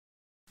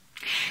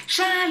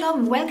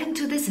Shalom, welcome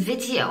to this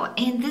video.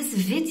 In this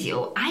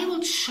video, I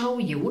will show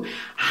you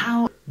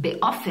how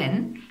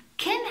beofen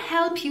can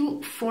help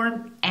you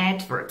form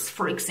adverbs.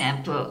 For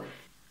example,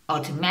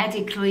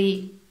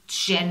 automatically,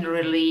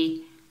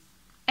 generally,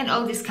 and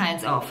all these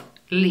kinds of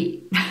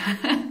li.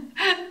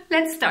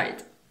 Let's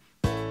start.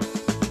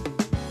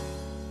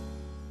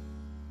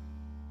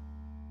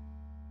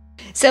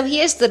 So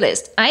here's the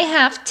list. I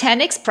have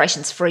 10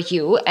 expressions for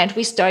you, and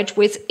we start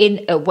with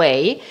in a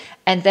way,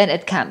 and then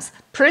it comes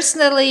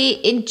personally,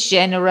 in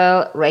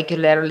general,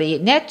 regularly,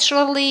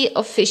 naturally,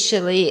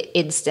 officially,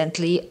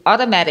 instantly,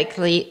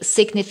 automatically,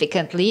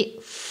 significantly,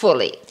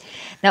 fully.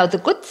 Now, the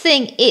good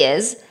thing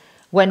is,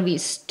 when we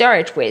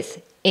start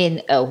with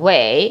in a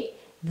way,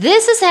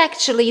 this is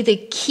actually the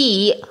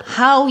key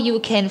how you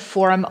can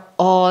form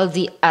all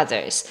the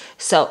others.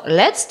 So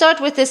let's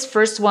start with this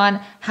first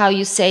one, how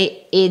you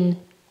say in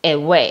a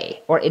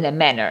way or in a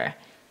manner.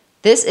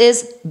 This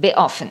is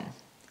beofen.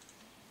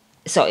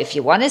 So if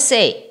you want to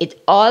say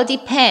it all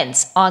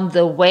depends on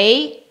the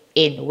way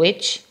in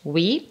which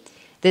we,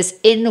 this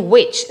in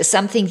which is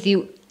something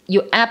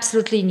you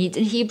absolutely need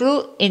in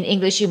Hebrew. In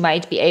English you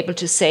might be able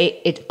to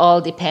say it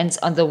all depends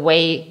on the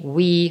way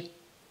we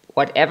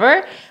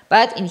whatever,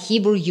 but in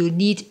Hebrew you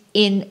need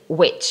in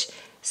which.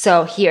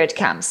 So here it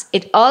comes.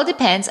 It all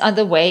depends on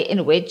the way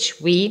in which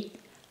we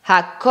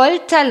הכל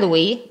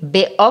תלוי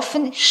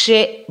באופן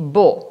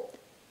שבו.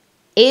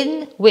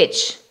 In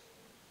which.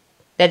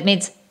 That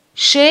means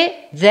she,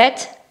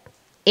 that,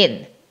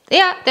 in.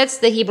 Yeah, that's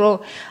the Hebrew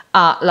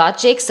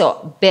logic.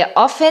 So,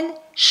 באופן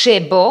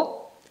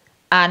שבו,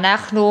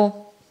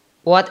 אנחנו,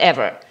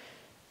 whatever.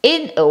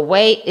 In a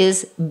way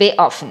is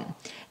באופן.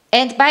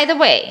 And by the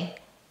way,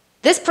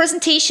 this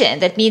presentation,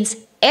 that means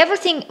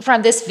everything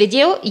from this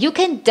video, you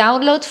can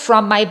download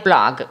from my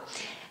blog.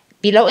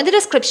 Below in the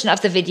description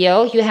of the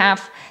video, you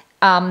have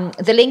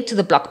the link to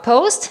the blog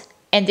post,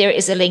 and there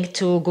is a link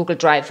to Google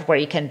Drive where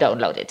you can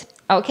download it.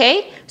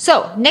 Okay,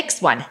 so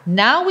next one.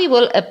 Now we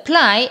will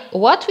apply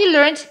what we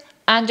learned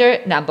under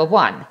number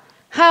 1.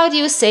 How do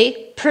you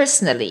say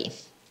personally?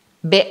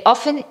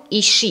 באופן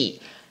אישי.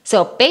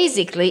 So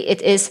basically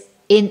it is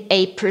in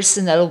a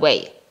personal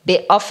way.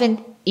 באופן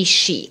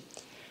אישי.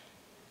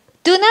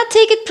 Do not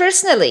take it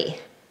personally.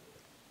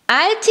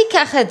 אל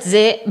תיקח את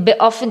זה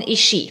באופן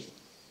אישי.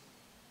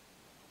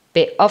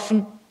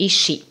 באופן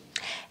אישי.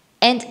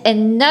 And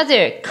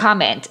another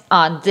comment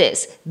on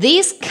this.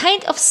 These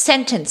kind of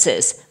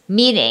sentences,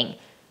 meaning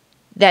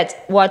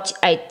that what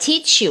I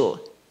teach you,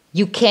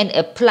 you can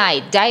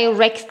apply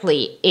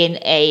directly in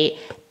a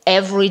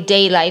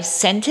everyday life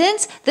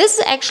sentence. This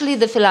is actually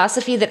the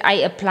philosophy that I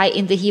apply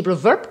in the Hebrew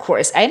verb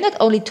course. I'm not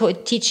only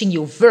teaching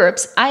you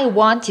verbs, I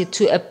want you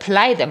to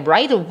apply them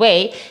right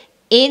away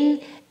in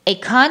a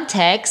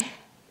context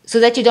so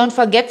that you don't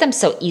forget them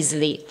so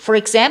easily. For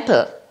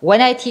example, when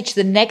I teach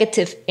the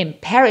negative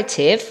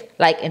imperative,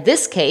 like in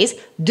this case,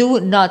 do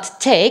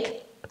not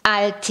take,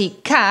 אל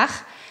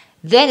תיקח,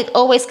 then it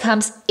always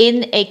comes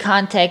in a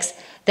context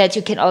that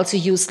you can also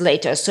use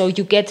later. So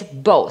you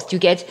get both. You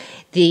get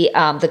the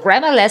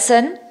grammar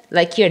lesson,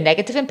 like here,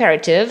 negative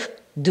imperative,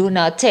 do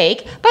not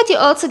take, but you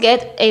also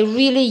get a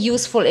really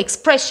useful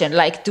expression,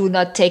 like do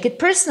not take it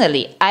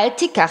personally. אל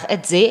תיקח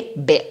את זה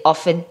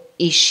באופן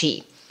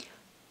אישי.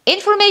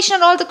 Information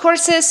on all the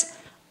courses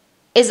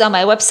is on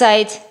my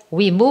website.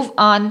 We move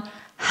on.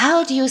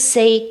 How do you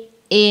say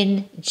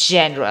in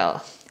general?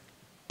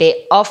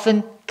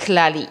 באופן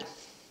כללי.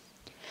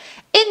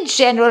 In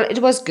general, it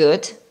was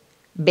good.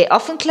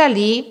 באופן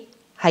כללי,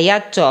 היה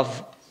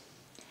טוב.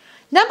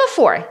 Number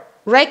 4,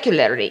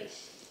 regularly.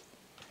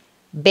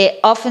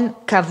 באופן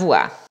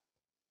קבוע.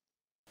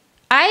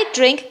 I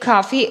drink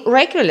coffee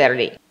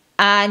regularly.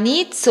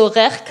 אני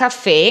צורך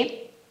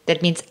קפה.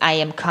 That means I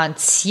am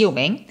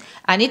consuming.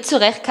 אני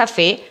צורך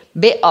קפה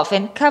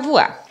באופן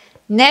קבוע.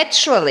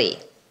 Naturally,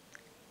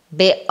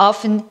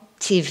 באופן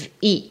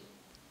טבעי.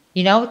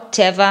 You know,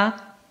 טבע,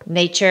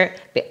 nature,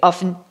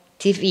 באופן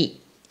טבעי.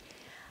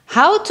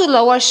 How to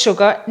lower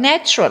sugar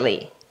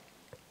naturally.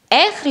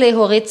 איך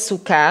להוריד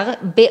סוכר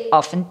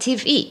באופן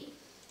טבעי.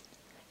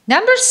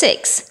 Number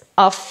 6,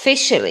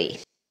 officially.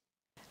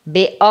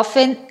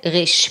 באופן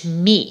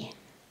רשמי.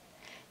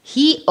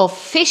 He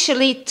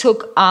officially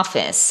took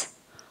office.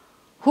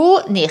 הוא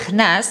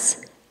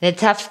נכנס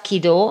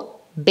לתפקידו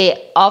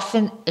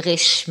באופן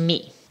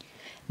רשמי.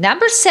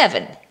 Number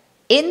 7,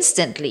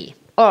 instantly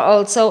or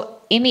also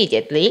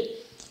immediately.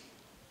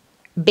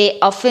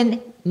 באופן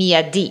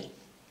מיידי.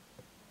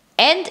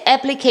 End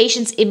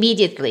applications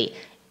immediately.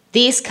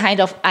 These kind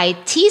of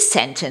IT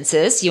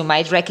sentences you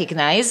might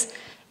recognize.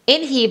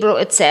 In Hebrew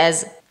it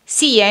says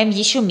סיים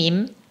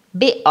יישומים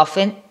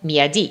באופן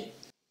מיידי.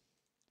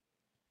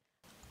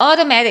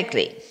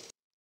 Automatically.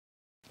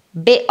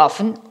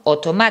 באופן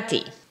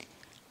אוטומטי.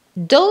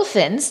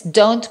 Dolphins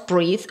don't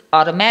breathe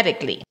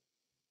automatically.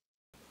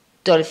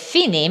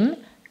 דולפינים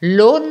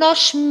לא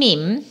נושמים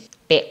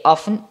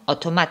באופן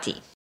אוטומטי.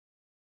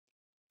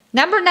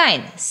 Number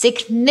 9,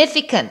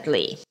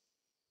 significantly.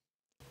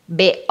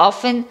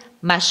 באופן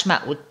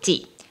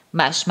משמעותי.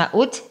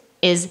 משמעות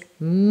is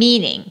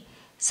meaning.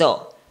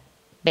 So,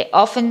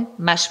 באופן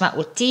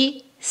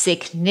משמעותי,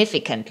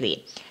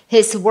 significantly.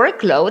 His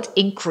workload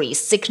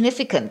increased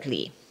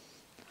significantly.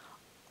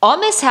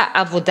 עומס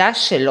העבודה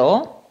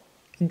שלו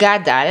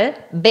גדל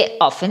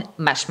באופן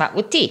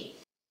משמעותי.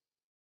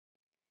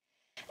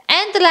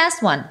 And the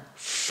last one,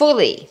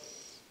 fully.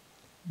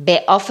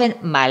 באופן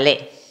מלא.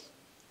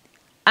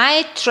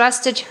 I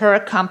trusted her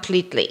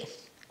completely.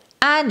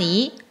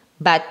 אני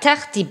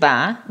בטחתי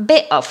בה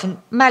באופן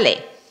מלא.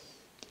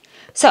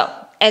 So,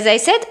 as I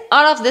said,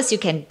 all of this you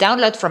can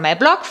download from my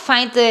blog.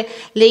 Find the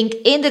link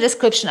in the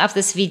description of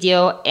this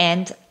video.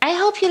 And I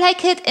hope you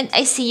like it, and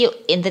I see you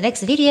in the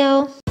next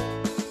video.